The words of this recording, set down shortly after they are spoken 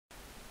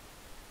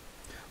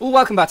Well,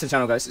 welcome back to the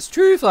channel, guys. It's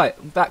Starlight.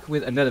 I'm back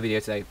with another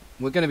video today.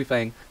 We're going to be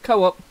playing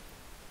co-op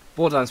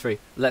Borderlands 3.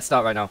 Let's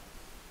start right now.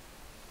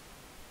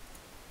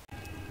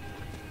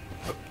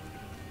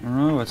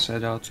 Alright, let's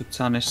head out to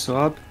Tannish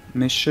Lab.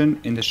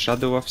 Mission in the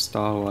shadow of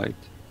Starlight.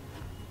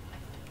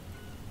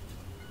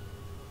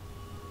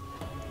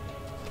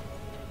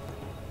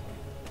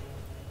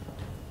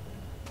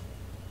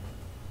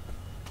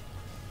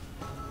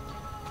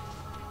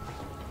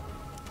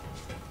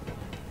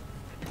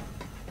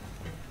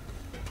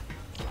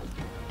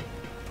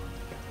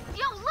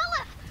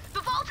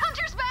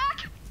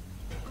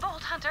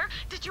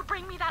 Did you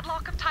bring me that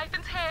lock of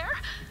Typhon's hair?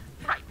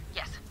 Right,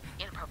 yes.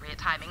 Inappropriate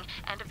timing,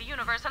 end of the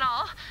universe and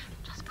all.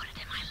 Just put it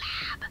in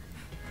my lab.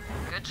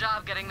 Good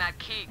job getting that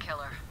key,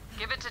 killer.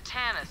 Give it to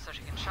Tannis so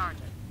she can charge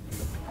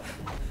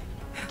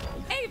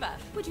it. Ava,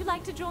 would you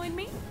like to join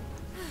me?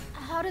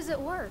 How does it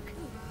work?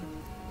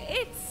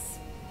 It's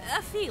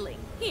a feeling.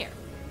 Here.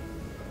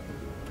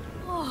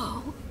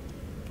 Oh,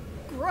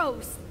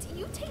 gross. Do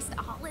you taste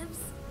olives?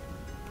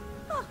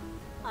 Huh.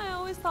 I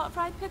always thought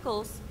fried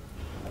pickles.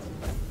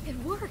 It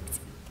worked.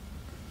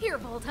 Here,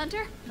 Vault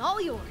Hunter,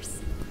 all yours.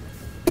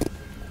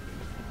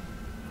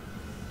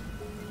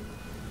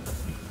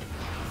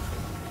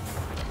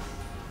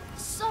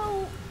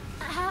 So,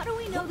 how do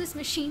we know this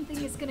machine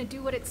thing is gonna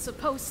do what it's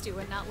supposed to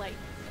and not, like,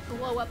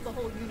 blow up the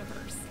whole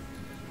universe?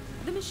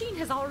 The machine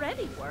has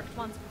already worked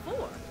once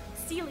before,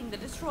 sealing the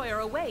destroyer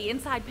away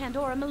inside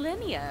Pandora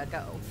millennia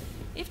ago.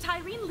 If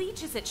Tyreen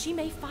leeches it, she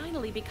may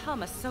finally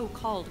become a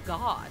so-called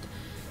god.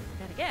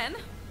 Then again,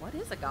 what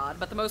is a god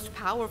but the most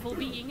powerful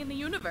being in the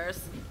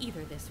universe?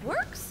 Either this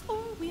works,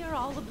 or we are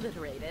all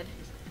obliterated.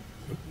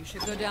 You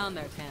should go down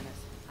there,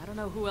 Tannis. I don't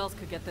know who else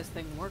could get this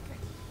thing working.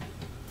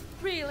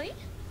 Really?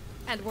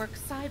 And work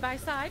side by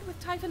side with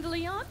Typhon de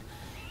Leon?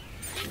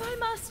 If I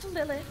must,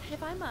 Lilith,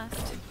 if I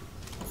must.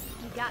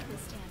 You got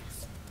this,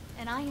 Tannis.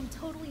 And I am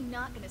totally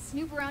not gonna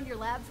snoop around your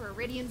lab for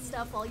Iridian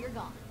stuff while you're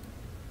gone.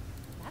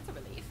 That's a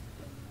relief.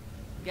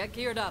 Get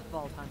geared up,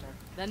 Vault Hunter.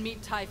 Then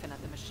meet Typhon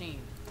at the machine.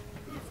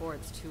 Before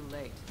it's too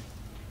late.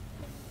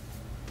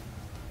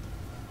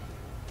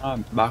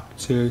 I'm back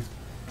to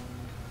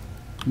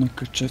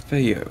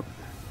Nicotchafeo.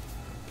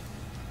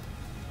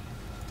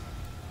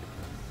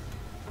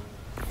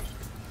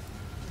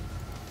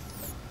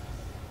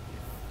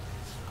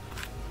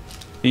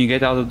 Can you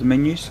get out of the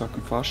menu so I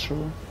can fast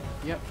travel?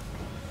 Yep.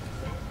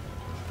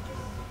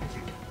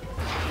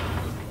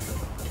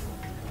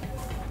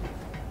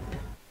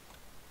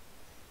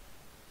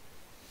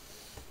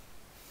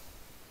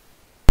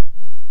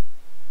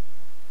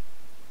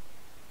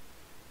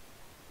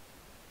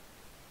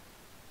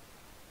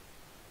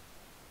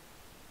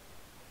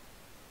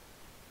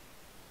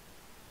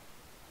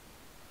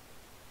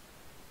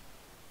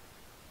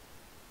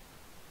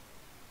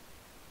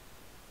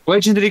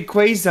 Legendary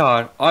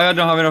Quasar! I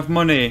don't have enough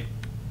money.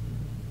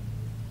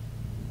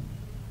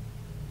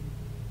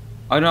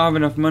 I don't have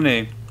enough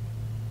money.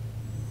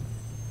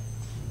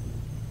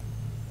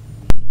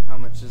 How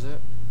much is it?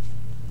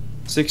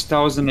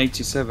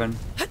 6,087.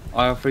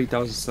 I have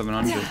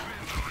 3,700.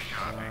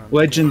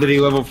 Legendary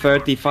level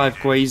 35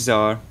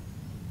 Quasar.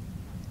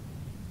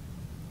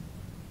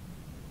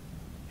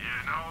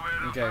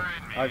 Okay,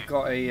 I've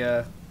got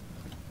a,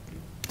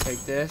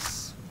 take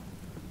this.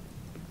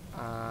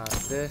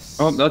 This.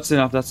 Oh, that's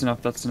enough, that's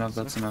enough, that's enough,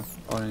 that's enough.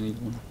 I only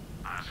need one.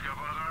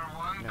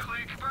 Yeah.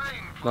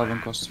 That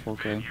one costs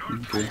 4k.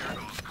 Okay.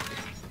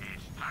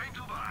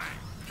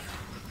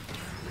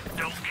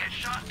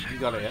 You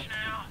got it, yeah?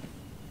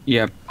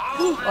 Yeah.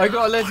 I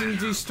got a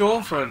legendary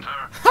Stormfront.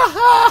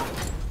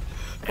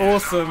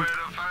 Awesome.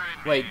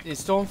 Wait, is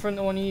Stormfront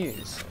the one you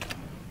use?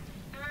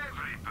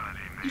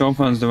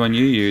 Stormfront's the one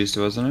you used,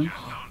 wasn't it?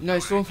 No,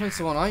 Stormfront's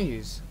the one I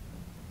use.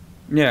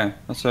 Yeah,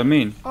 that's what I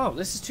mean. Oh,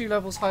 this is 2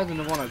 levels higher than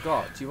the one I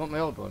got. Do you want my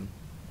old one?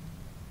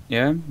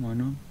 Yeah, why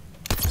not?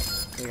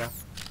 There you go.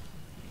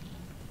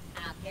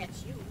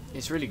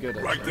 It's really good,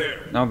 actually. Right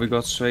there. Now we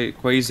got straight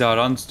Quasar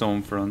and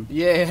Stormfront.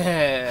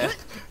 Yeah,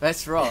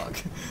 let's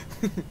rock.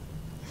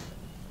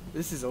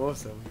 This is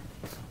awesome.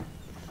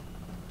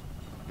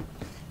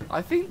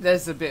 I think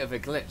there's a bit of a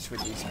glitch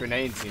with these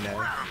grenades, you know.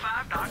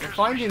 We're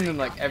finding them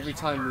like every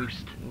time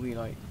we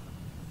like.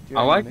 Do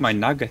I like any my mission.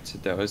 nuggets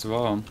though as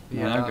well.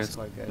 Yeah, My that's nuggets,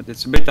 quite good. but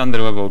it's a bit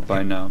underleveled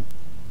by now.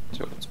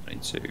 So it's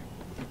 22.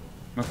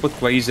 I'll put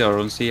Quasar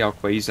and see how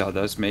Quasar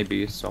does.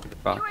 Maybe swap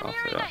it back You are after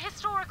nearing the that.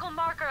 historical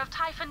marker of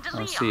Typhon de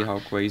Leon. I'll see how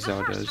The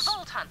Quasar first does.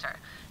 Vault Hunter.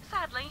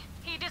 Sadly,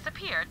 he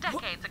disappeared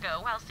decades ago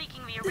while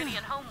seeking the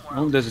Iridian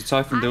homeworld. Oh, there's a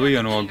Typhon de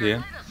Leon log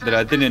here that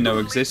I didn't know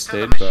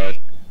existed, Lead to the but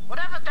machine.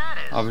 Whatever that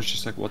is. I was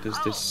just like, what is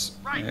this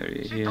Right,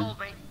 area she here? told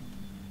me.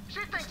 She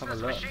thinks have a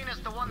this look machine is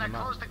the one on that the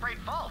map. closed the Great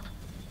Vault.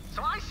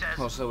 So I says,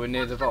 Oh, so we're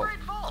near the "What's vault." Great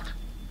Vault?"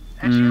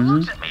 And she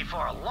looks at me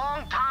for a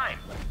long time.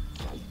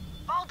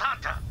 Vault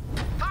Hunter,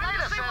 time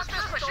to see what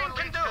this machine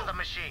can do. The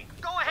machine.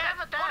 Go ahead,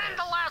 put in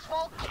the last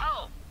vault.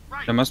 Oh,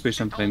 right. There must be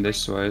something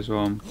this way as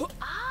well.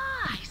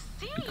 Ah, I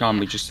see. It can't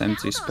be just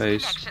empty Now those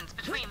space. connections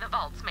between the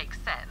vaults make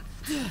sense.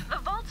 The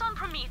vaults on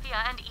Promethea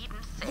and Eden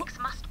 6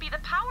 must be the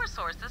power source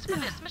resources for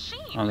this machine.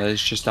 Oh,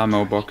 there's just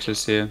ammo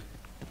boxes here.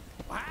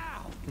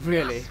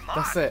 Really?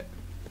 That's it?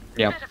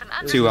 Yeah, Bit of an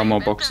 2 ammo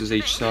understatement, boxes don't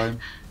you each think? side.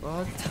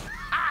 What?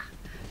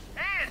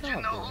 And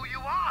you know who you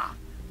are.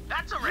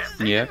 That's a rare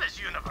thing Yeah. in this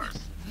universe.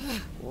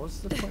 What's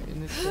the point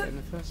in this shit in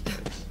the first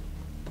place?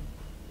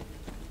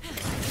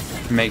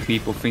 Make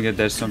people think that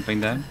there's something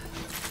there.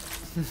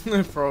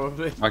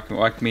 Probably.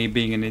 Like me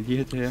being an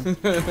idiot here.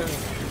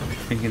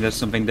 Thinking there's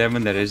something there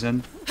when there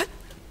isn't.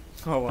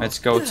 Oh well. Let's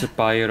go to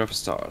Pyre of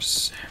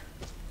Stars.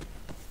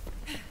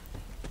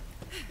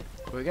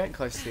 We're getting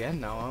close to the end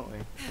now, aren't we?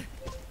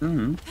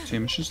 2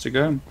 missions to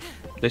go.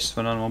 This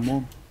one and one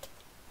more.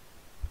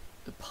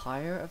 The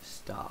Pyre of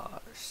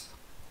Stars.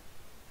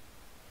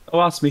 The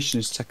last mission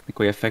is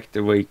technically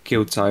effectively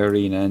kill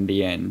Tyrene in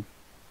the end.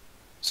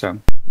 So,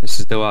 this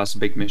is the last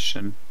big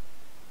mission.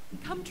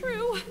 Come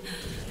true.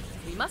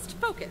 We must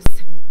focus.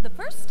 The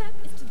first step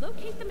is to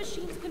locate the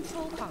machine's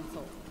control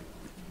console.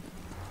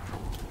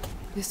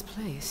 This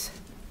place.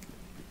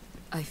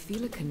 I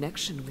feel a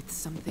connection with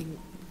something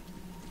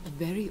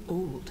very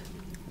old.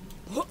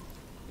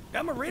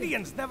 Them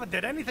Meridians never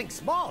did anything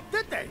small,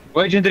 did they?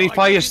 Legendary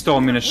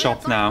Firestorm in a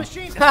shop now.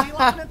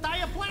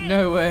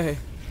 No way.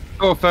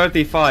 Oh,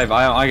 35.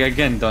 I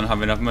again don't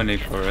have enough money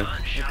for it.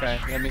 Okay,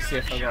 let me see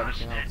if I got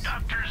anything else.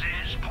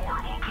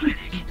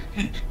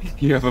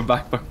 You have a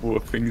backpack full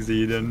of things that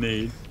you don't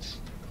need.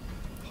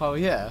 Oh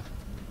yeah.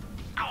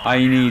 I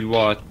need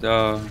what?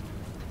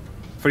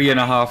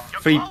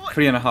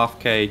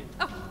 3.5k.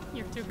 Oh,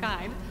 you're too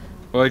kind.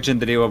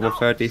 Legendary level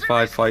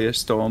 35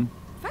 Firestorm.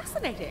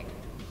 Fascinating.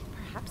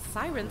 Perhaps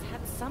Sirens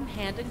had some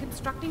hand in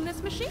constructing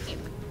this machine.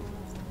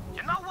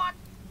 You know what?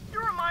 You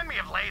remind me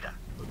of later.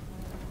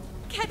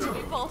 Catch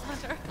me, Vault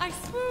Hunter. I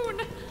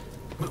swoon.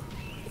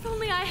 If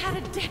only I had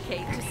a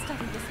decade to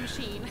study this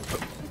machine.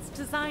 Its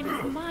design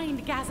is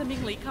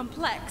mind-gasmingly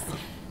complex,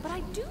 but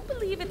I do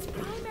believe its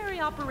primary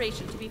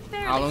operation to be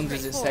fairly How long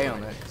does it say on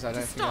straightforward. it? Because I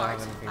don't To think I start,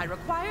 have anything. I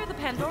require the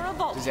Pandora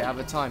Vault. Does it have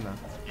a timer?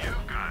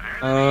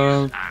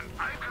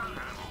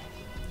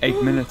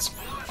 8 minutes.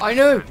 I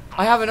know!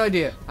 I have an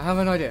idea. I have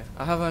an idea.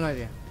 I have an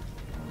idea.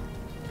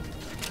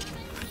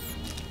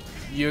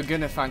 You're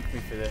gonna thank me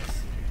for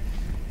this.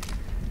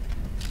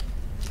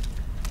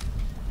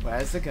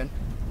 Where's the gun?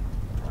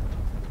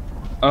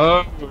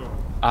 Oh.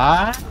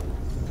 Ah?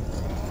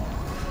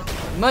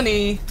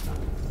 Money!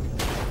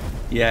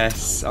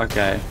 Yes,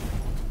 okay.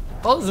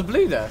 Oh, there's a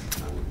blue there.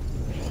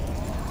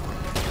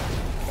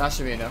 That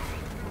should be enough.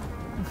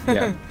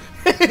 Yeah.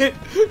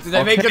 Did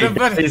I make it enough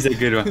That money? is a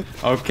good one.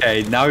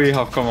 Okay, now you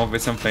have come up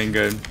with something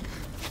good.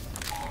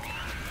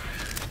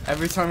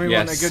 Every time we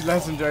want a good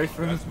legendary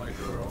from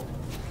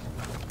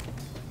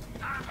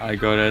I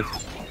got it.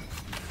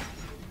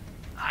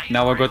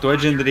 Now I got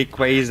Legendary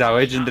Quasar,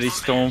 Legendary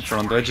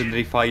Stormfront,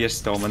 Legendary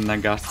Firestorm, and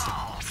Nagasi.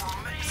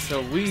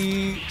 So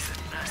we...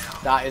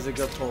 That is a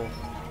good pull.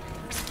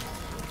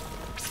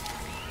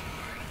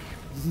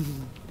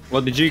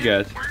 What did you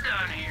get?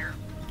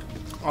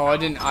 Oh, I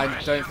don't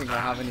think I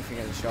have anything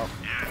at the shop.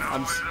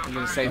 I'm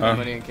gonna save my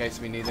money in case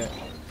we need it.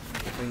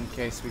 In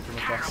case we come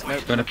across.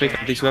 Nope. Gonna pick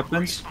up these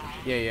weapons?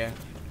 Yeah, yeah.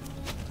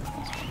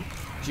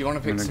 Do you want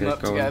to pick Gonna some get up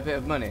to going. get a bit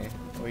of money?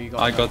 Or you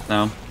got I enough got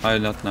now. I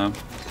not now.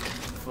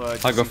 for I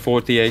just- got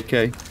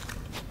 48k.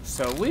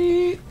 So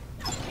we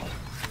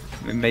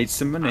made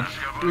some money.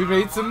 We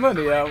made some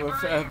money out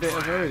of a bit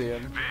of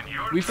iridium.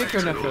 We pick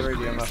enough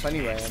iridium up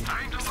anyway, and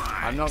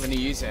I'm not going to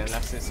use it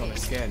unless it's on a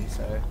skin,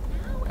 so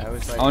I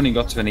was like... I only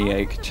got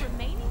 28.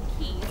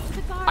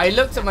 I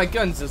looked at my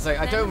guns, I was like,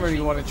 I don't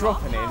really want to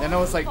drop any, and then I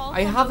was like,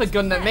 I have a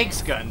gun that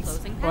makes guns.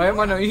 Why am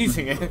I not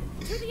using it?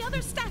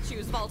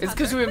 It's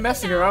because we were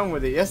messing around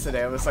with it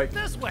yesterday, I was like,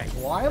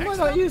 why am I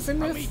not using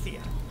this?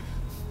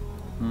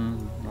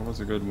 That was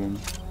a good one.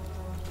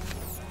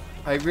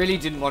 I really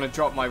didn't want to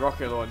drop my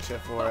rocket launcher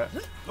for it.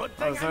 Good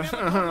I thing was I like,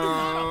 never told you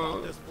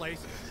about this place.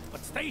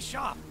 But stay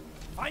sharp.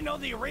 If I know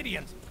the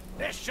Iridians,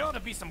 there's sure to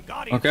be some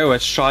guardians. Okay,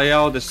 let's try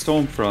out the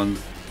Stormfront.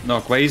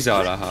 No,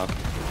 Quasar I have.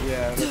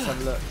 yeah, let's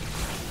have a look.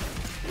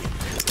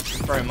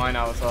 Throw mine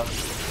out as well.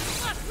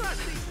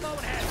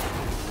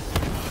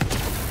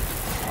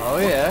 Oh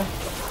yeah.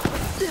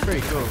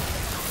 Pretty cool.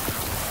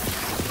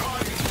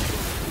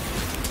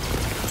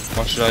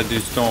 What should I do?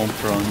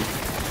 Stormfront.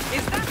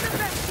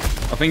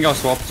 I think I'll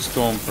swap to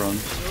Stormfront.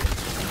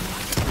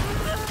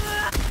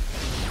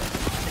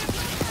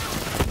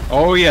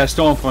 Oh yeah,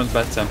 Stormfront's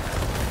better.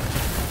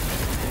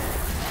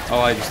 I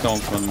like the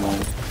Stormfront more.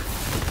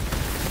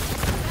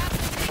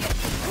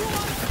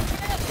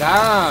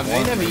 Damn, they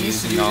One never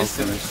used to do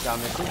using this so Alchemist.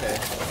 much damage, did they?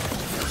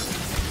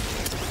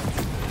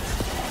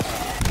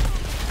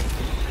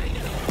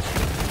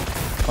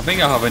 I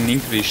think I have an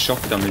increased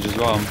shock damage as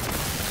well. I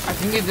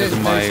think it is Because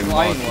of my those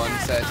flying mod.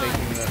 ones that are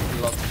taking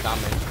lots of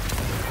damage.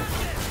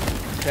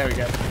 There we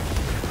go.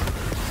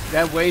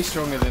 They're way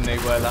stronger than they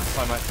were last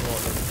time I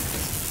fought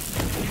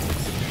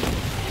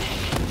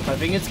them. I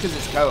think it's because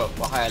it's co-op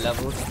or higher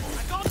levels.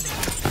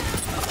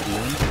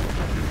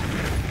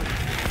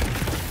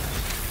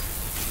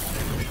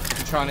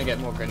 I'm trying to get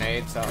more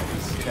grenades out of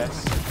this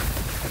chest.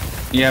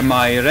 Yeah,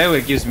 my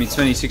relic gives me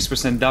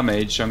 26%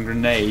 damage on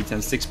grenade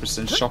and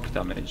 6% shock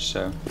damage,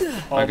 so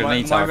my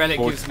grenades my are relic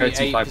gives me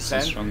 35%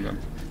 8%. stronger.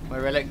 My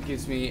relic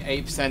gives me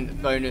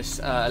 8% bonus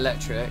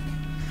electric,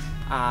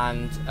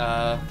 and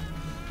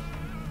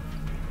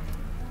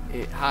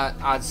it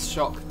adds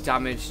shock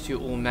damage to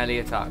all melee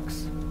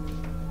attacks.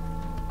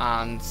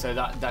 And so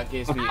that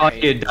gives me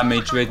Higher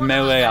damage with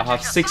melee. I have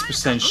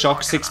 6%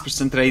 shock,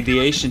 6%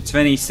 radiation,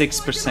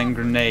 26%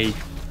 grenade.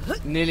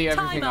 Nearly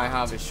everything I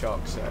have is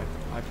shock, so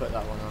I put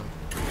that one on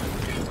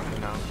for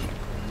now.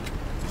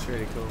 It's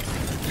really cool.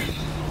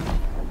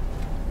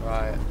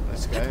 Right,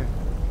 let's go.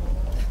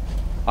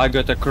 I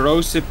got a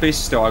corrosive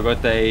pistol. I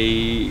got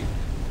a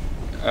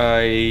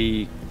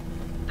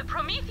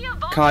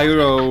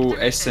Cairo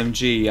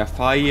SMG, a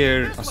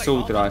fire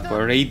assault rifle,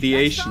 a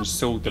radiation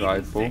assault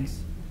rifle.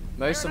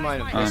 Most of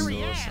mine are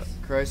pistols.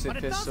 Corrosive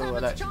pistol,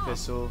 electric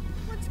pistol.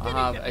 I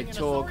have a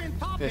torque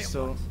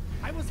pistol,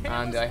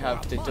 and I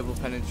have the double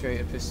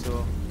penetrator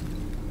pistol.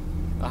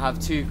 I have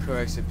 2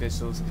 corrosive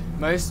pistols.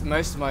 Most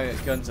of my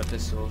guns are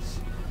pistols.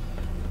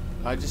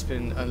 I've just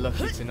been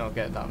unlucky to not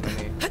get that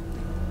many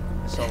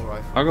assault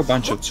rifles. I got a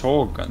bunch of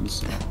torque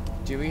guns.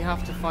 Do we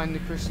have to find the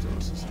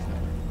crystals or something?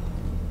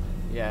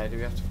 Yeah, do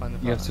we have to find the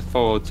parts? You have to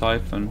follow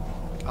Typhon.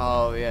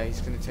 Oh yeah, he's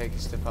gonna take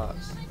us to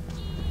parts.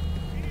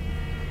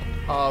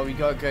 Oh, we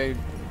gotta go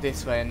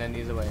this way and then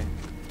the other way.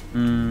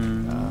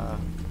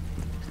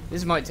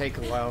 This might take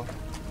a while.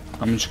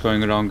 I'm just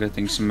going around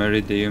getting some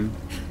iridium.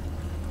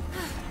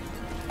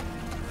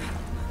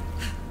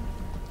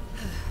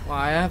 Well,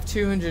 I have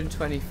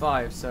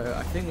 225, so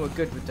I think we're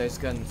good with those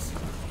guns.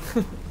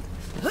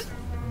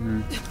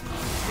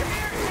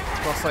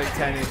 Cost like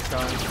 10 each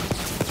time.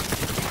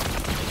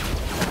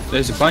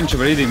 There's a bunch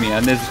of iridium here,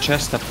 and there's a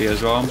chest up here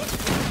as well.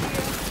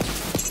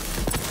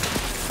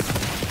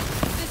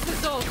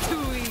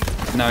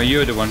 Now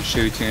you're the one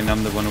shooting and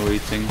I'm the one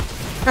waiting.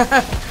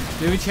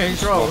 Do we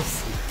change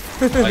roles?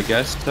 I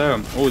guess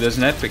so. Oh, there's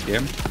an epic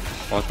here.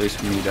 Or at least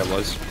for me there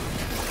was.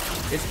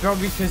 It's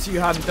probably because you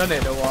hadn't done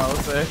it in a while,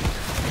 so...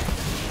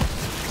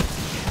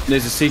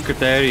 There's a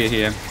secret area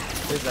here.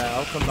 Is there?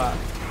 I'll come back.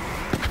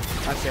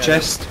 Actually,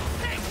 chest.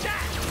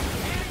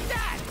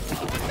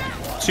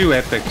 2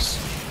 epics.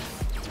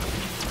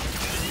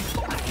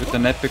 With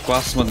an epic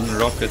last one and a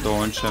rocket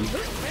launcher.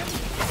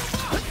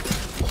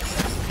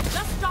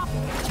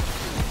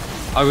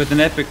 I got an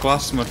epic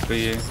glass mod for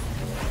you.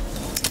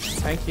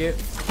 Thank you.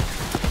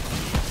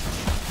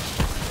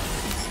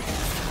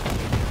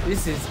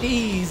 This is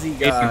easy,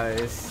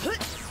 guys.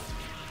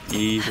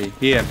 Easy.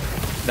 Here.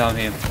 Down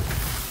here.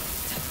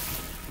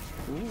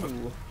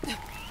 Ooh.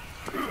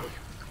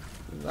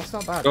 That's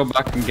not bad. Go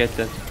back and get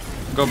that.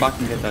 Go back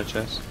and get that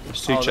chest.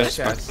 There's 2 chests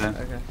back there.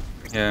 Okay.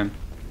 Yeah.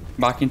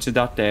 Back into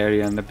that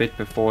area and a bit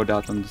before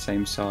that on the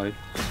same side.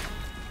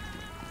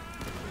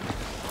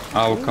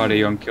 I will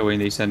carry on killing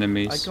these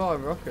enemies. I got a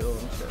rocket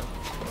launcher.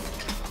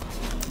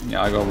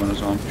 Yeah, I got one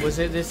as well. Was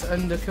it this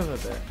undercover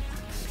bit?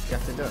 You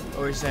have to do it,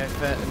 or is there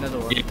another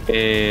one?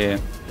 Yeah,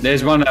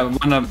 there's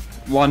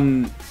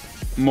one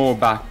more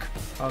back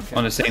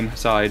on the same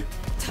side.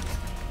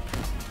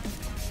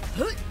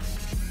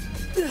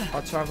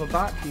 I'll travel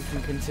back. You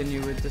can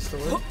continue with the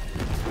story.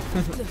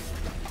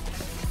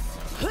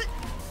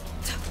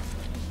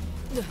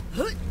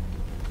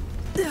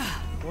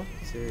 What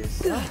is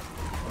that?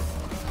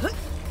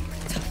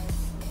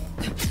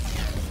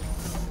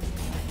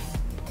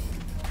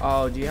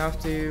 Oh, do you have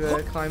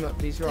to climb up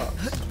these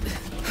rocks?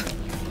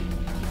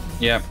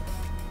 Yeah.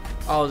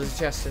 Oh, there's a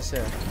chest just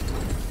here.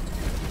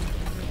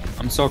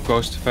 I'm so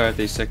close to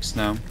 36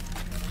 now.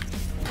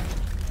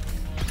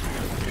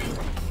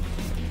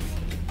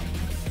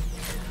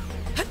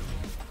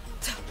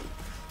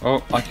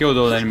 Oh, I killed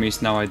all the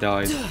enemies, now I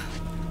died.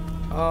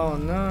 Oh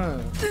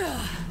no.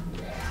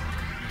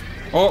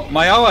 Oh,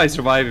 my ally is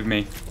reviving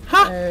me.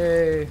 Ha!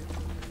 Hey.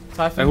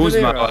 Typhon Who's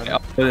my Delira? ally?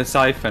 Oh, the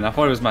Siphon. I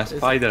thought it was my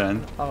spider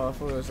then. Oh, I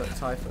thought it was like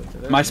Typhon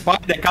Delira. My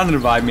spider can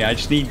revive me, I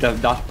just need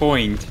that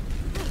point.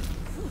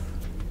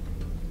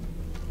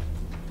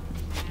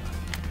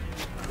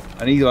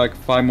 I need like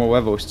 5 more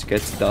levels to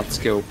get to that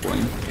skill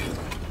point.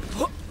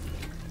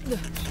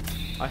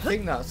 I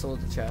think that's all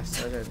the chests,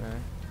 I don't know.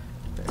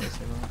 If it is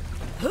or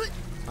not.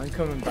 I'm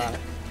coming back.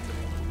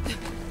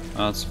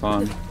 That's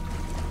fun.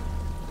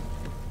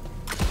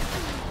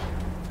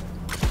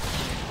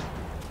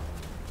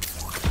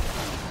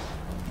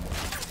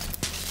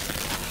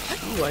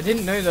 Ooh, I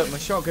didn't know that my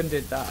shotgun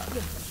did that.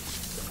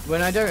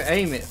 When I don't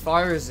aim, it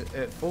fires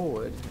it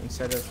forward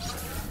instead of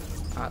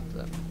at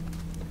them.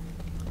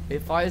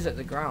 It fires at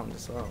the ground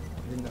as well.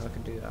 I didn't know I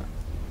could do that.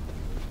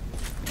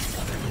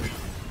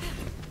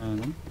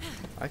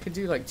 I could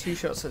do like 2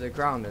 shots at the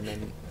ground and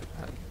then...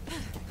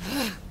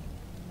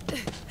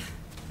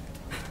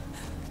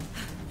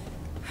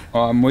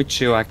 Oh, I'm with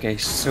you, like a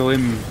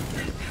slim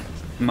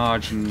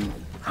margin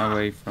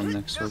away from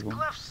next level.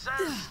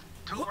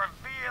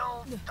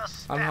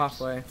 I'm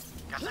halfway.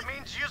 Guess it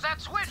means use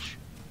that switch.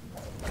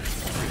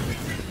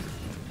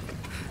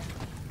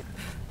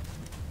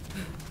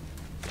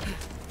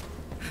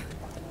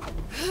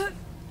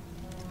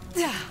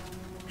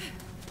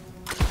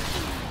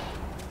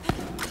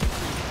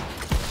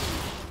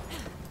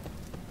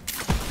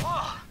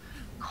 Whoa,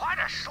 quite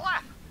a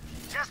schlep.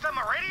 Guess the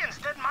Meridians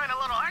didn't mind a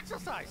little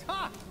exercise,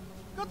 huh?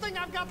 Good thing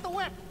I've got the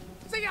whip.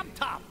 See up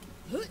top.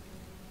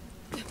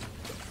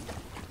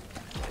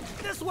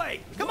 This way,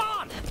 come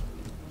on!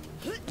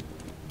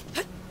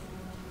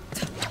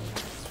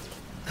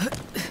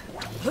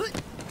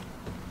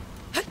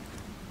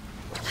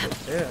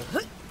 Yeah.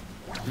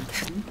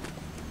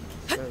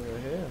 Over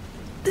here.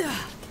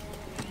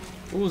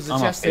 Ooh, there's a I'm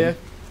chest up in. here.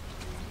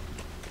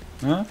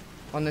 Huh?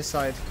 On this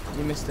side.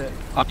 You missed it.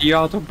 Are you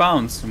out of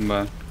bounds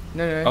somewhere?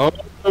 No, no.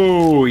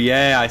 Oh,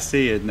 yeah, I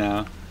see it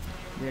now.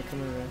 Yeah,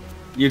 come over here.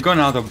 You're gone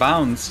out of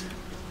bounds.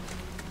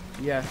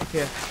 Yeah,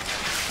 here.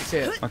 You see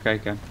it? Okay,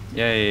 okay.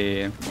 Yeah.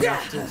 You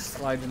have to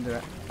slide into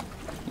it.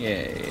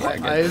 Yeah.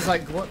 I was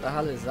like, what the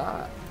hell is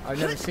that? I've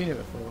never seen it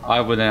before.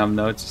 I wouldn't have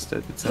noticed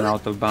it. It's an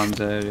out of bounds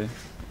area.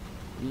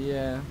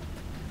 Yeah.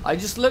 I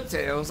just looked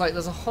at it, I was like,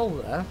 there's a hole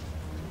there.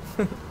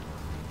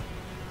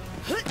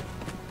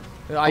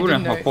 I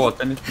wouldn't have bought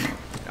anything.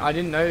 I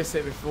didn't notice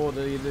it before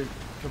the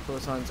couple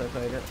of times I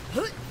played it.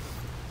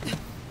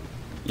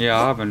 Yeah,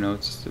 I haven't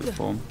noticed it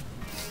before.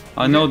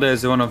 I know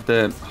there's one of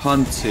the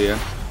hunts here.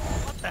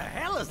 What the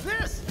hell is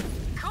this?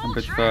 Cool A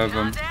bit trick,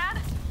 further. huh,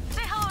 Dad?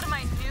 Say hello to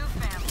my new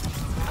family.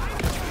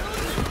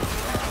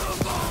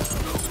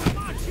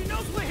 Come on, she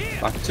knows we're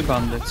here. Back to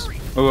bandits.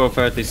 Oh,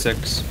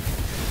 36.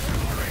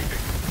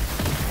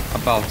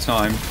 About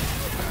time.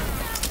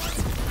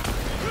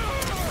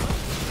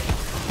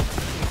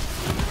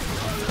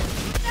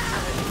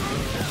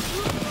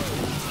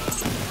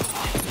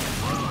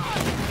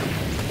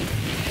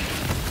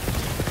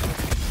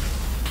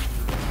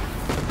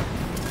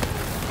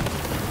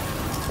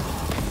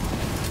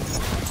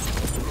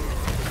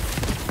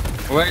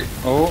 Wait,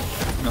 oh,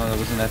 no, that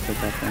was an epic,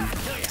 I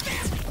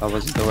think. That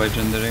wasn't the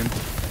legendary.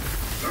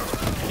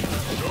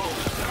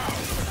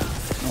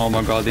 Oh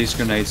my god, these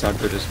grenades are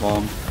good as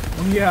well.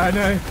 Yeah, I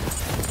know.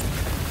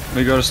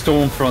 We got a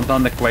Stormfront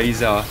and the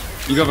Quasar.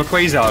 You got a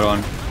Quasar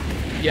on?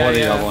 Yeah, Or the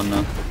yeah. other one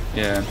now?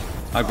 Yeah,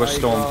 I got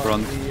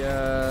Stormfront.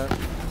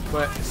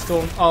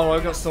 Oh, I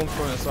got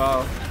Stormfront as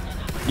well.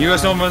 You got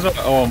Stormfront as well?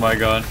 Oh my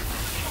god.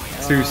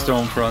 Two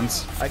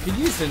Stormfronts. I could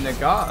use the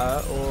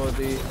Nagata or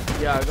the...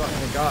 Yeah, I got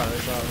Nagata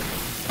as well.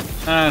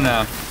 I don't know.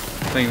 I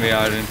think we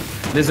are in.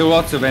 There's a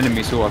lot of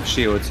enemies who have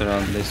shields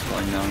around this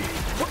point now.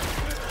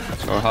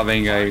 So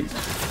having a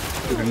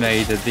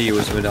grenade that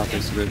deals with that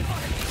is good.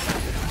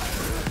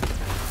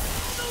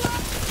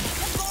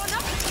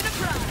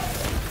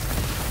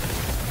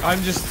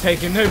 I'm just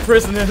taking no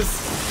prisoners.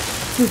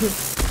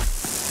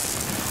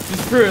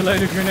 Just threw a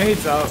load of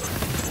grenades out.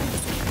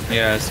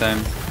 Yeah, same.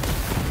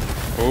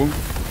 Oh,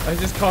 I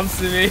just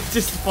constantly,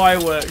 just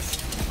fireworks.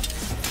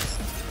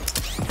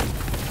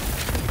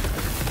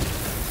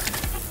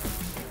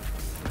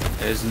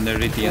 there's an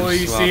Iridian All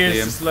you swap see is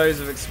here. just loads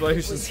of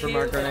explosions from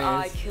our I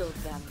grenades. killed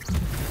them.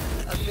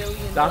 A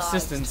billion That's lives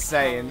just to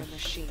insane. power a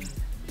machine.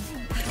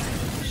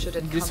 Should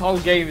it This come whole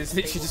to game is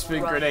literally just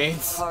been run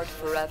grenades. apart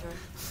forever,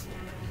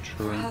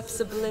 True. perhaps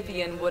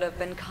oblivion would have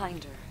been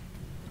kinder.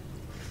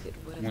 It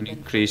would I'm have gonna been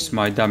increase cleaner.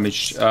 my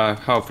damage,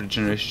 health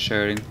regeneration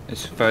sharing.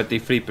 It's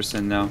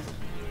 33% now.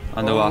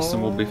 And the last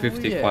one will be Oh,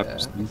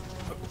 55%.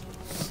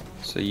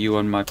 So you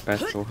and my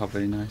pet will have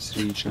a nice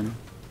region.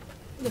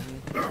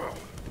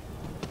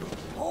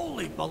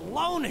 Holy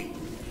baloney!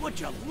 Would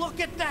you look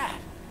at that?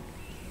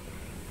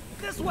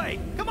 This way,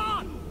 come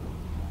on!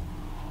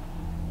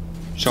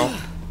 Chop.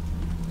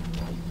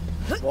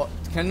 What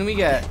can we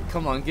get?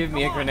 Come on, give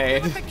me a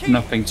grenade.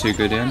 Nothing too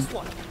good in.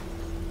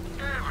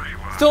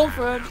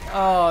 Stormfront!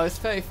 Oh, it's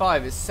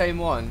 35, it's the same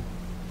one.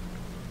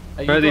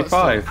 Oh, you got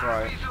 35?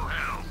 Stormfront.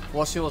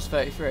 What's yours,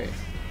 33?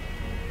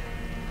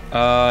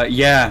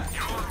 Yeah.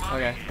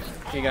 Okay,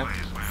 here you go.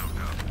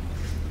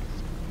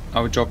 I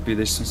will drop you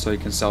this one so you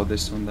can sell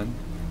this one then.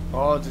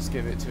 Or I'll just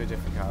give it to a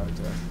different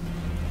character.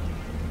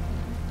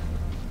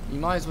 You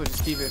might as well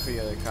just keep it for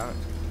your other character.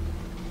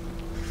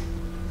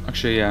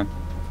 Actually, yeah.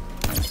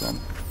 Nice one.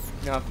 You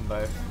can have them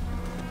both.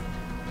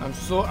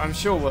 I'm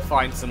sure we'll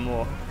find some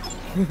more.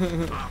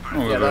 Oh,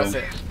 we Yeah, that's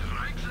will.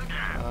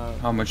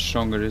 it. How much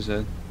stronger is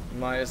it?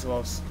 Might as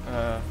well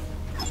sell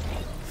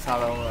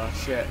all that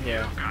shit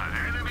here.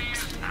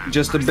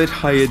 Just a bit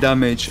higher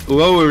damage.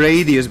 Lower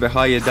radius but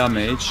higher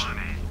damage.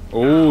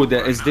 Oh,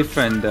 that is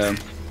different. Oh,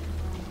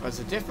 it's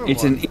a different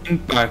It's one. an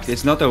impact.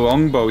 It's not a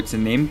longbow. It's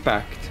an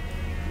impact.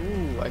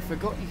 Ooh, I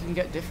forgot you can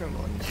get different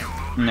ones.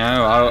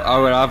 No, I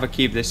would rather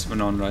keep this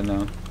one on right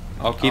now.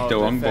 I'll keep the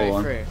longbow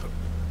on. 33.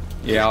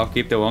 Yeah, I'll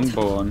keep the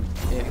longbow on.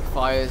 It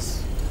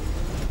fires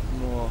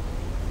more.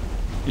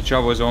 It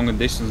travels longer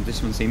distance.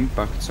 This one's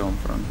impact on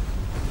front.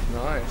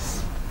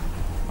 Nice.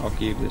 I'll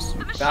keep this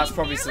one. That's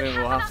probably something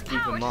we'll have to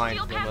keep in mind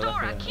Steal when we're looking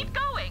Pandora. at Keep it.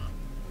 going.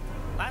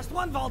 Last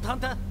one, Vault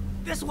Hunter.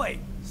 This way.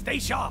 Stay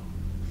sharp.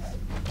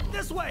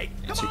 This way.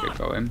 Let's Come get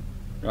on. going.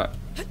 Right.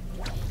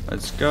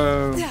 Let's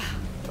go.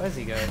 Where's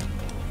he going?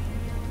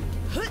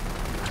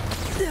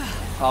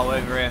 Oh,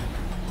 over here.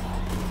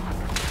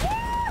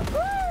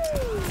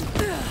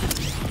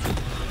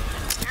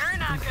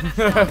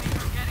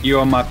 You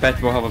and my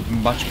pet will have a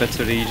much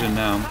better region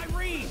now.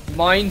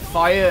 Mine,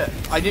 fire.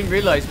 I didn't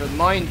realize, but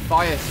mine,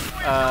 fire.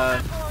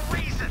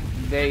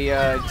 They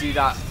do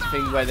that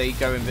thing where they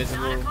go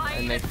invisible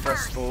and they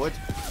thrust forward,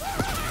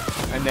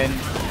 and then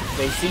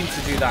they seem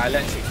to do that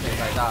electric thing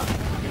like that on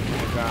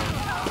the ground.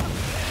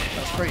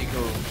 That's pretty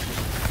cool.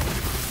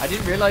 I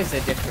didn't realize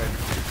they're different.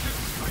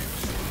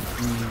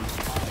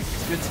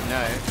 It's good to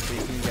know, so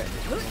you can get.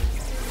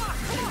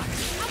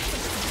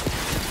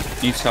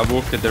 Need to have a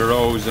look at the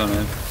rows on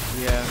it.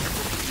 Yeah.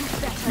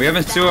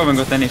 We still haven't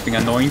got anything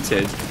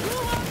anointed.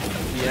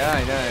 Yeah,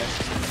 I know.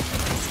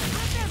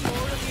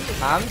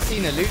 I haven't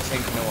seen a loot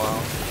tank in a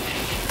while.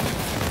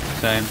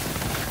 Same.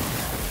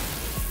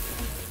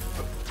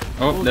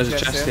 Oh, there's a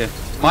chest here.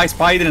 My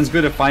Spider-Man's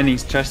good at finding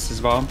chests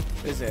as well.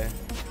 Is it?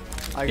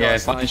 Yeah,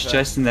 finds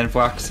chests and then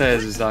for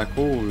access it's like,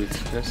 oh, it's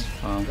a chest.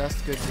 Oh.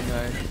 That's good to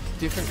know.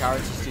 Different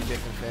characters do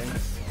different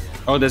things.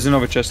 Oh, there's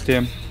another chest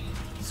here.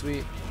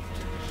 Sweet.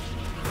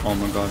 Oh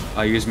my god,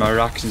 I use my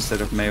racks instead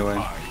of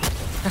melee.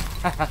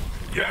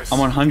 I'm on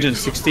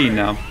 116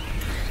 now.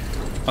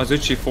 I was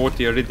actually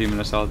 40 already when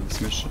I started this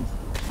mission.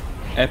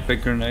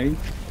 Epic grenade.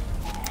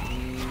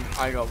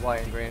 I got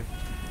white and green.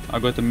 I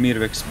got a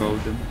mirror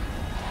exploded.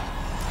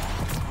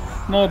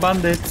 More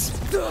bandits.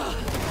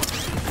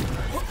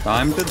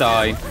 Time to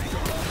die.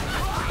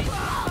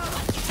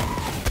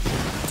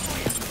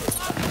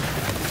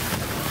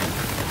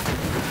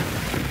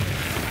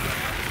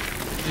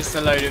 Just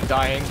a load of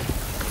dying.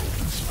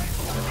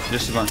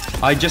 Just one.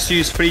 I just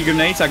use 3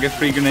 grenades, I get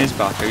 3 grenades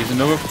back. I use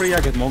another 3,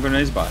 I get more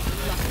grenades back.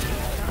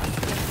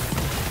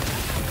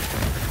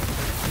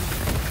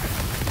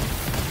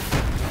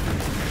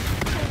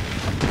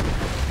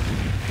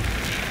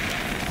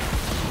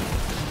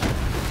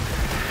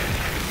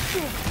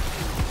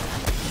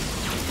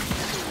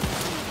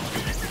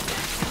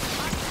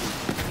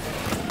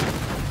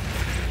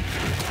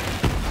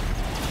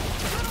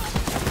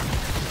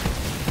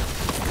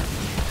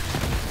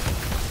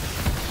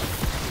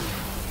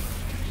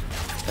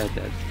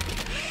 Dead.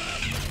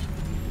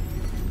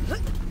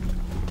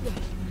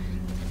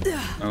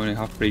 I only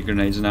have 3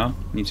 grenades now.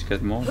 Need to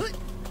get more.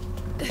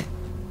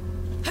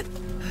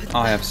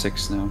 I have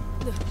 6 now.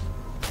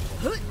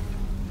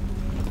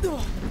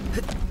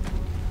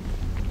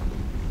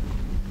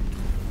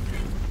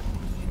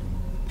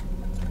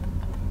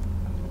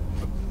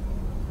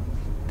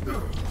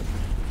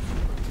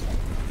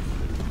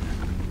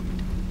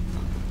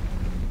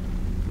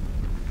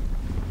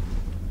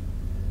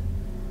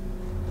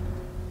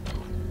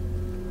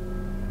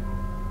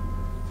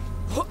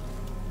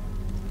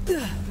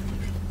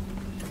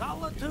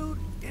 Solitude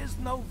is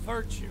no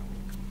virtue.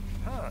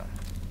 Huh.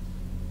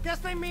 Guess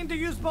they mean to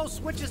use both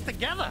switches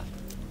together.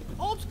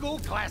 Old school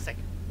classic.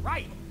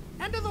 Right.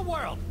 End of the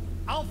world.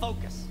 I'll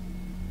focus.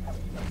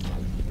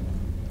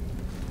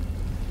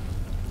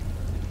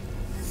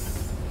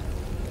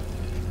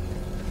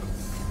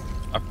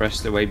 I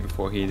pressed away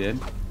before he did.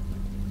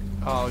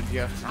 Oh, you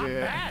have to Not do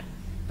it. bad.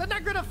 The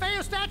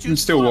Negridafeo statue It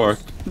still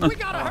worked. We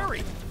gotta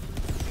hurry.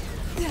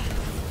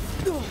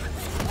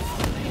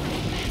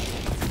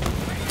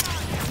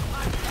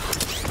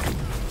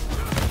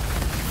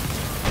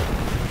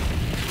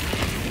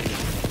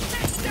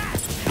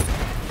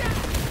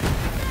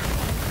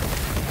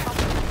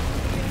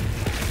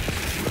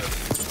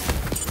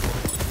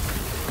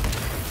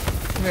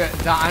 Yeah,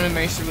 that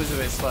animation was a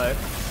bit slow.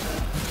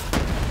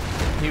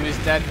 He was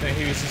dead, but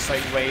he was just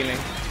like wailing.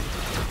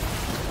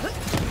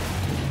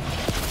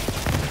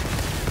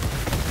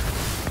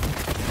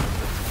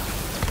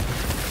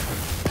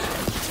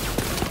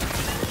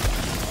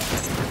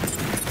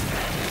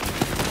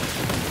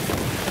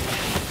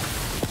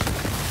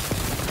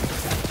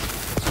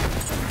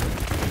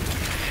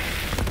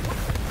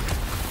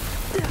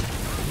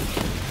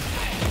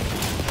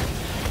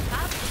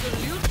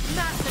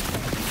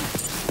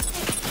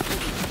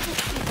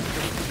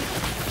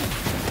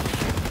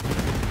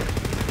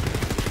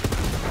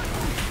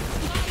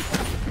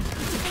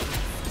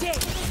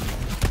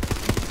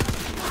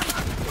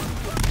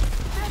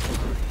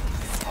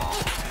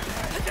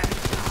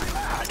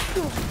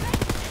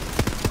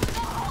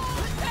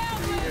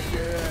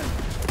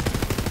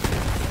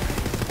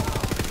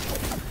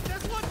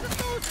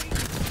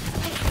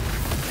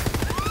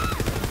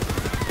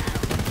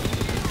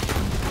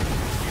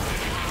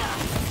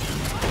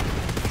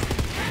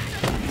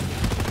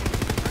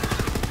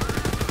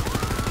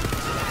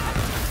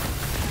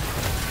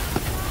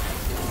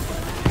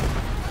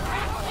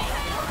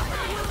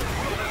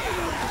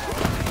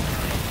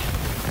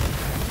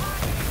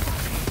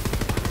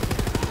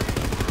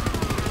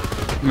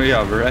 We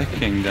are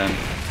wrecking them.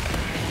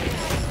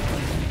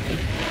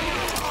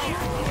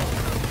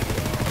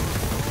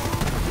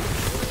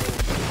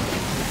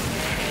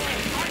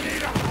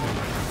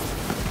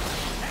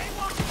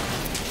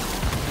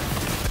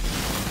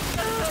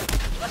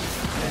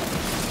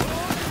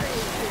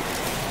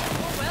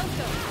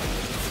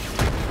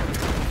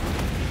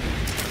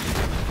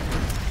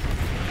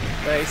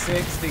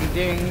 Basics, ding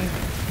ding.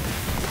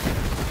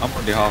 I'm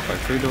already halfway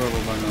through the level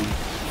by now.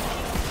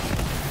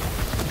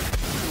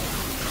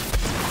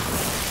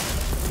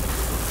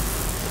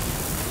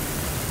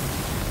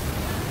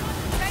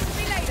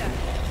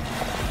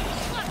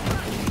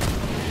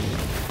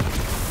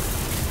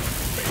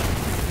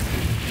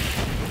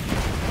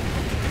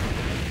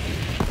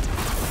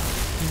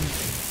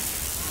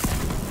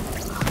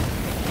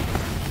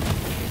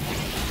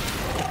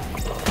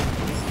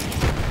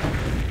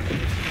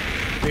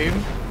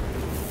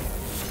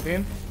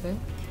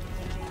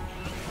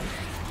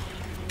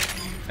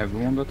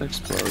 Everyone got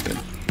exploded.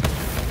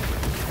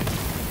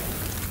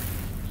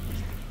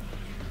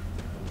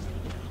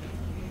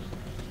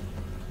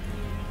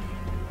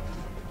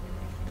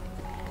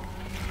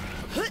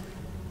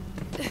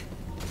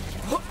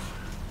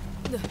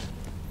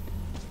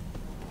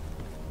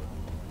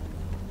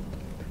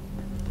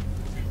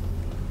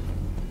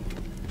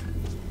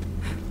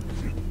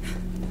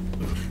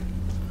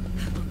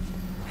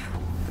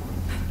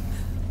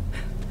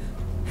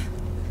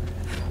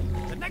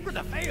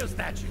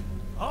 Statue.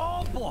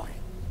 Oh boy.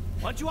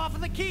 Once you offer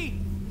the key,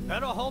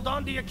 better hold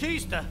on to your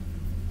keister.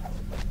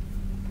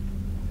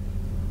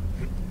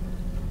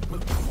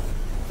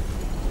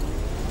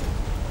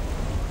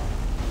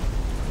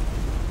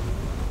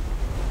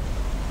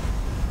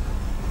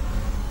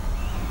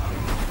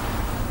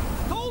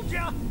 Told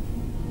ya!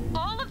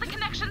 All of the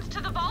connections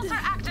to the vault are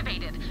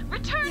activated.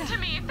 Return to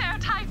me, fair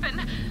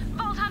Typhon.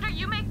 Vault Hunter,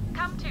 you may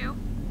come too.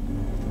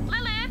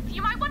 Lilith,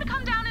 you might want to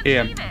come down and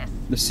see this.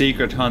 The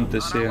secret hunt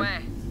is On our here.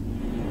 way.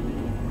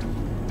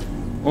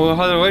 Oh, I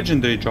had a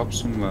legendary drop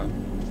somewhere.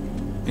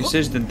 It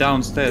says that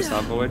downstairs I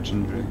have a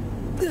legendary.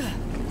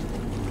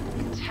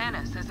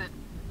 Tannis, is it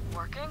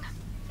working?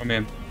 Come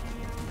here.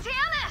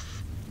 Tannis!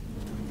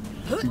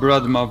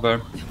 Blood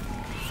mother.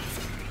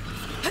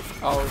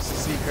 Oh, it's a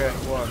secret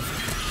one.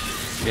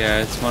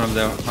 Yeah, it's one of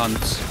the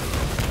hunts.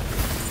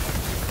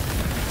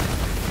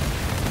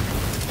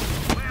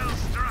 Well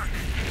struck.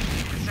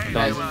 Say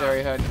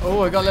Legendary hunt.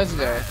 Oh, I got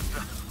legendary.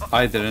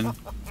 I didn't.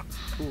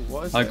 Ooh,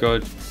 what is I it?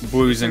 got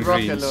blues and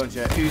Rocket greens.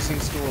 launcher, oozing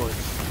scourge.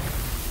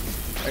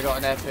 I got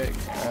an epic.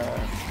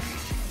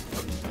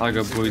 I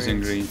got Blues and blues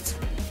and greens.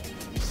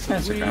 greens.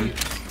 That's okay.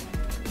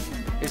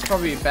 It's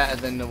probably better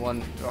than the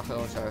one rocket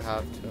launcher I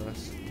have, to be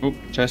honest. Oop,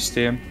 chest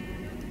here.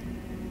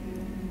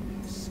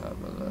 Let's have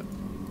a look.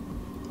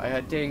 I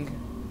had ding.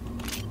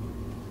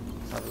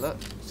 Let's have a look.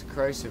 It's a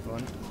corrosive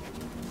one.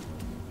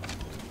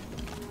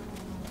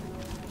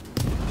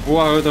 Oh,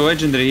 I got the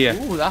legendary here.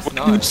 Ooh, that's What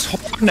nice.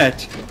 is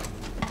Hornet?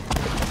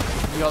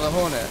 You got the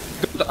hornet.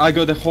 I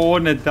got the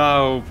Hornet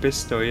Dow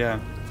pistol, yeah.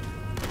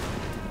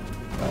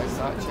 Where's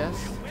that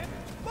chest?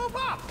 move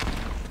up!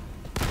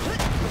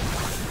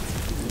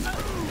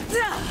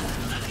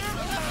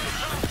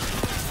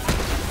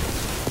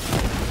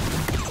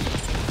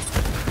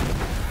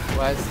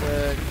 Where's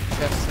the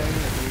chest thing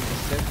that you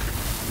just did?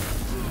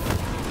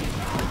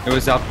 It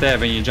was up there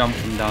when you jumped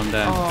from down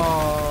there.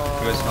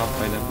 Oh. It was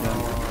halfway up there.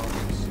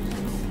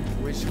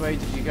 Which way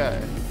did you go?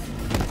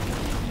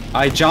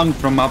 I jumped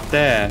from up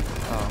there.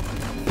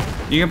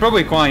 Oh. You can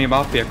probably climb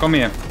up here. Come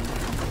here.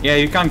 Yeah,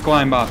 you can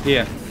climb up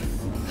here.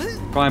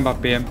 Climb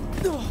up here.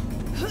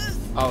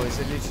 Oh, is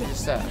it literally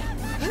just there?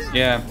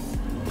 Yeah.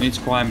 You need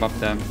to climb up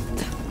there.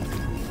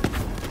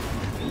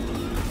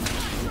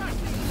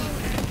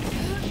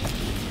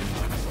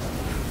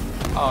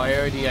 Oh, I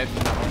already opened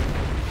that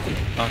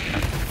one.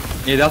 Okay.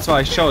 Yeah, that's what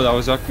I showed. I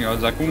was looking. I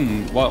was like,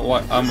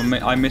 what?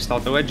 I missed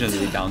out the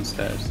legendary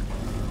downstairs.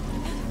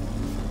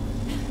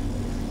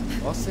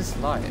 What's this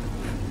light?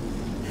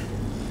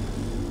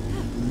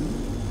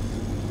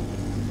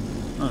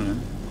 I don't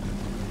know.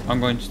 I'm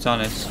going to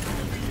Tannis.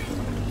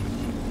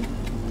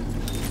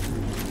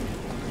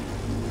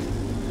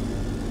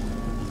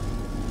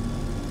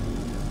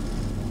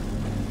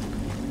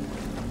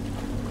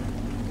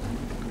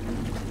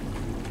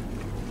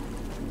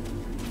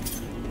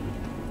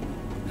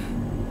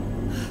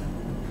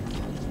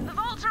 The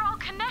vaults are all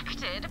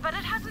connected, but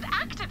it hasn't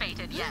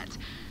activated yet.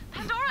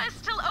 Pandora is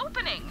still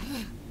opening.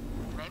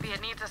 Maybe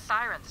it needs a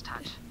siren's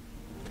touch.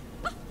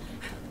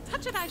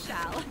 Touch it I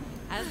shall.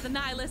 As the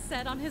nihilist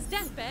said on his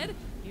deathbed,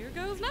 here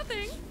goes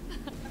nothing.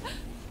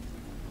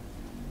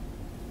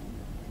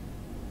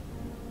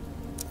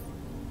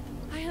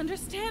 I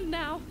understand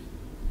now.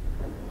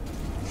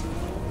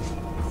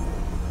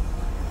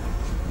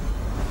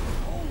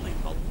 Holy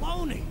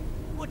baloney!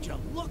 Would you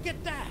look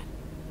at that?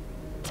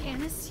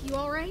 Tannis, you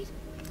alright?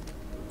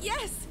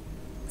 Yes!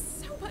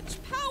 So much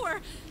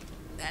power!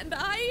 And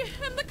I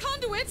am the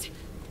conduit!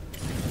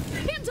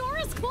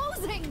 Pandora's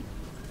closing!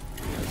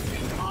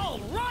 All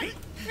right!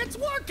 It's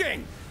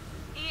working!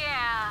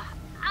 Yeah,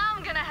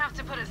 I'm gonna have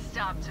to put a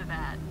stop to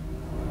that.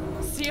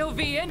 COV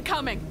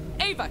incoming!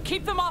 Ava,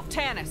 keep them off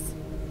Tannis!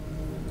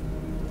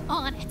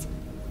 On it.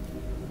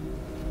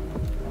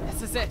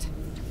 This is it.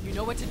 You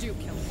know what to do,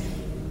 killer.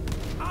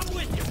 I'm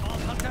with you, Vault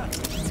Hunter.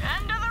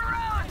 End of the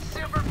road,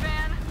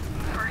 superfan.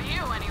 For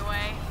you,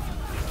 anyway.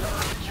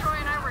 When Troy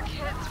and I were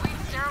kids, we'd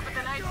stare up at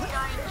the night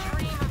sky and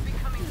dream of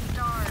becoming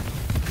stars.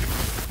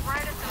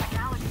 Brightest in the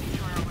galaxy,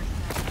 Troy always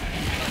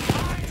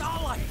said.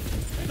 Starlight,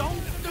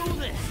 don't do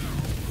this!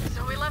 So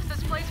we left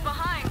this place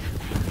behind.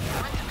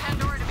 Went to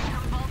Pandora to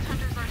become vault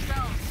hunters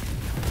ourselves.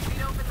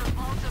 We'd open the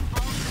vault of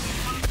vaults and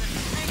become the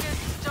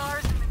biggest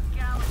stars in the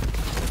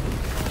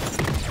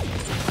galaxy.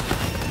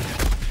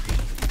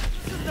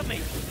 Listen to me.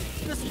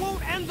 This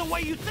won't end the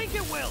way you think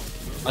it will.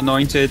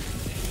 Anointed.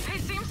 They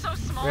seem so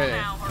small Really?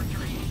 now, our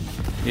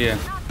dreams. Yeah.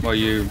 Well,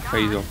 you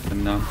phase off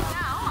them now. Now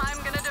I'm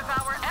gonna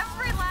devour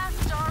every last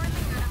star in the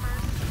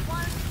universe,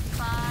 one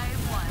by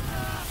one.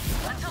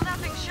 Until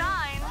nothing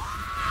shines,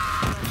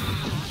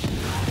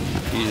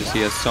 Jesus, he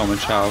has so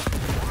much health.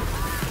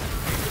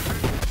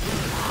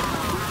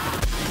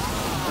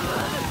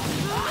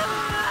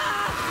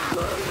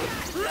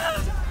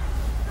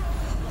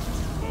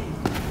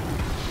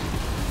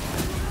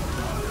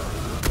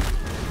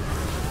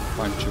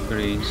 Bunch of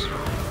greens.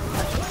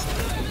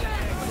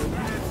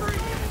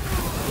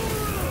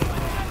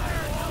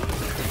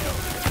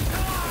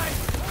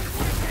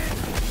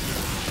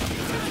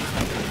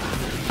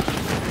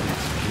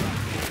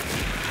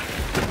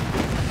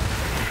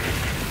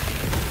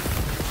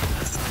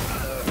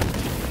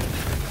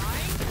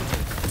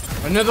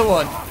 Another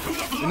one!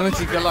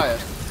 Anointed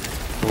Goliath.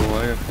 Oh,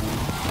 I have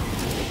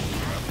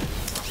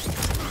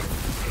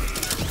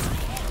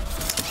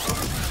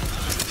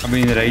one. I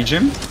mean, rage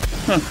him?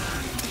 Huh.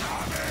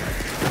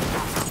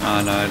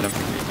 Ah, no, I love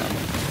him.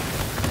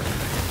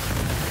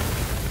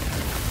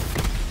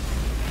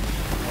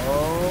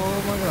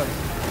 Oh my god.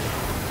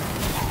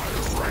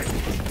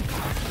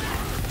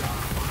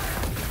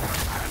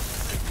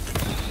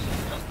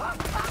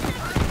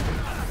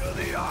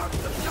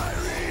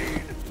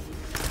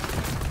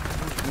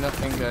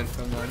 Nothing good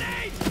from them.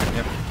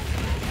 Yep.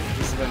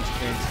 Just a bunch of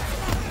kids.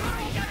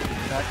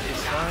 That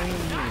is fine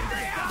with me.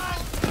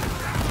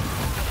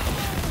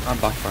 I'm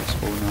backpack's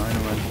full now,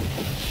 anyway.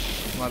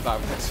 My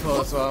backpack's full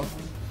as well,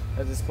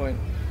 at this point.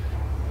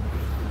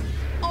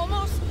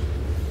 Almost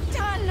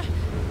done.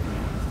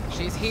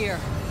 She's here.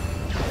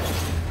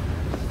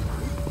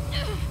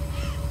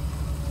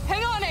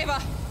 Hang on,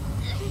 Ava.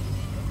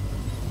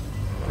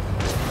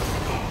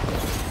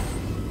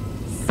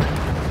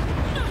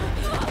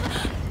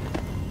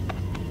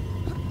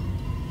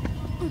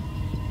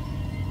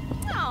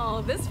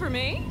 Oh, this for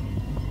me?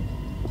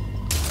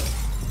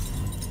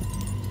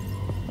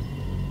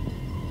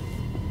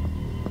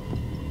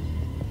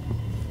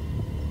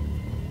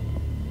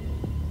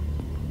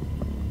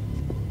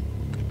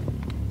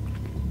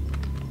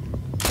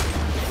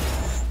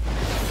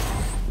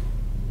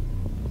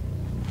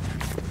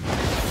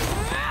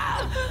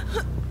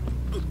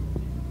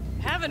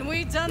 Haven't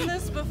we done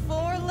this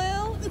before,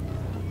 Lil?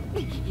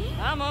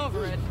 I'm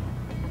over it.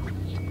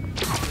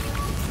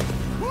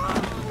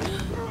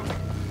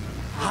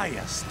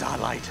 Hiya,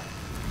 Starlight.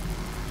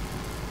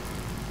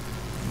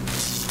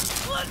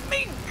 Let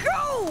me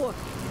go!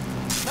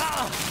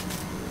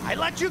 I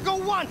let you go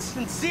once,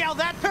 and see how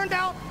that turned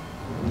out?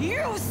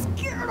 You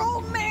scared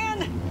old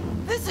man!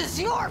 This is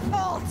your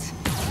fault!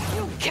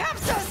 You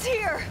kept us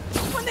here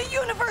when the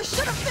universe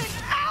should have been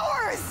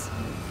ours!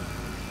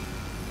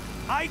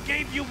 I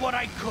gave you what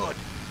I could.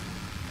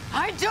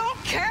 I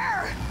don't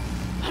care!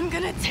 I'm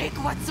gonna take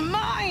what's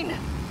mine!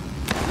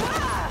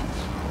 Ah!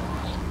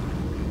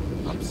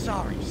 I'm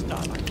sorry,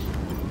 Starlight.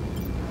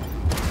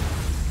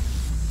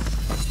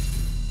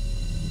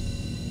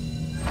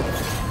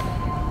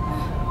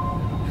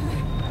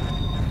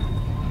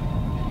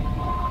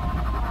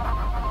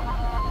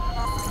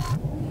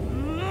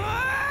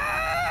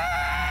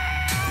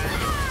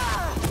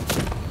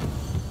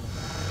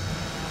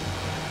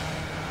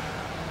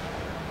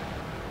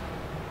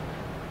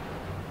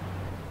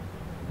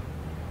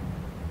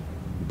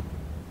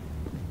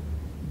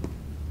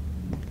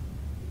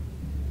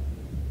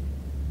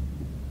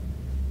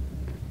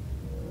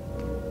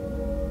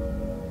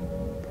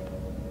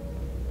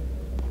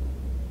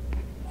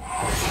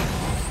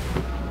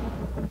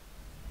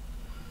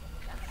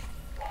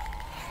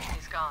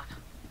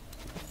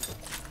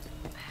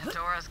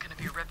 Pandora's gonna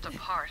be ripped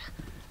apart.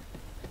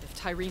 If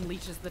Tyreen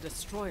leaches the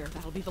destroyer,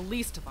 that'll be the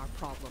least of our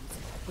problems.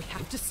 We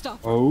have to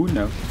stop her. Oh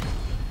no.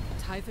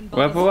 Typhon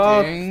Level bombs,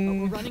 up!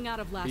 but we're running out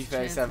of last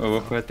chance.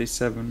 Over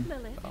 37.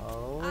 Lilith,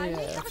 Oh I yeah.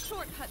 need to have a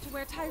shortcut to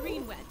where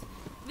Tyreen went.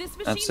 This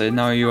That's machine it,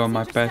 now works you across on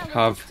my pet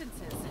interstellar have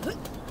distances.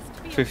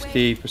 Must be a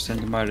way.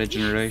 50% of my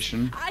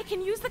regeneration. I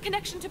can use the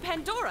connection to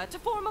Pandora to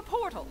form a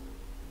portal.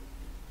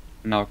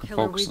 Now I can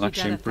Killer, focus we'd on be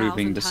actually dead 1,000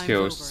 improving the times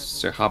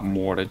skills over to have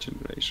more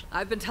regeneration.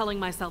 I've been telling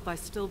myself I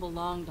still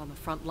belonged on the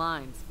front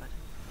lines, but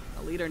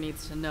a leader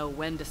needs to know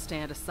when to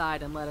stand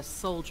aside and let a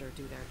soldier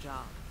do their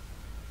job.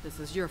 This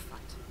is your fight.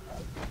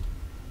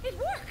 It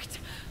worked!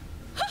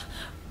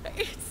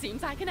 It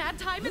seems I can add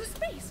time and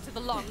space to the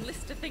long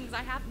list of things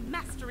I have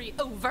mastery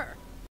over.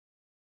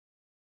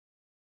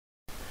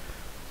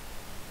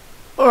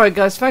 Alright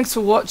guys, thanks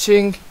for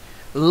watching.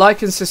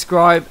 Like and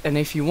subscribe, and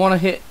if you want to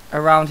hit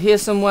around here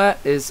somewhere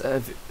is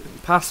a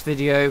past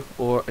video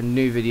or a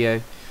new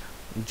video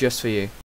just for you.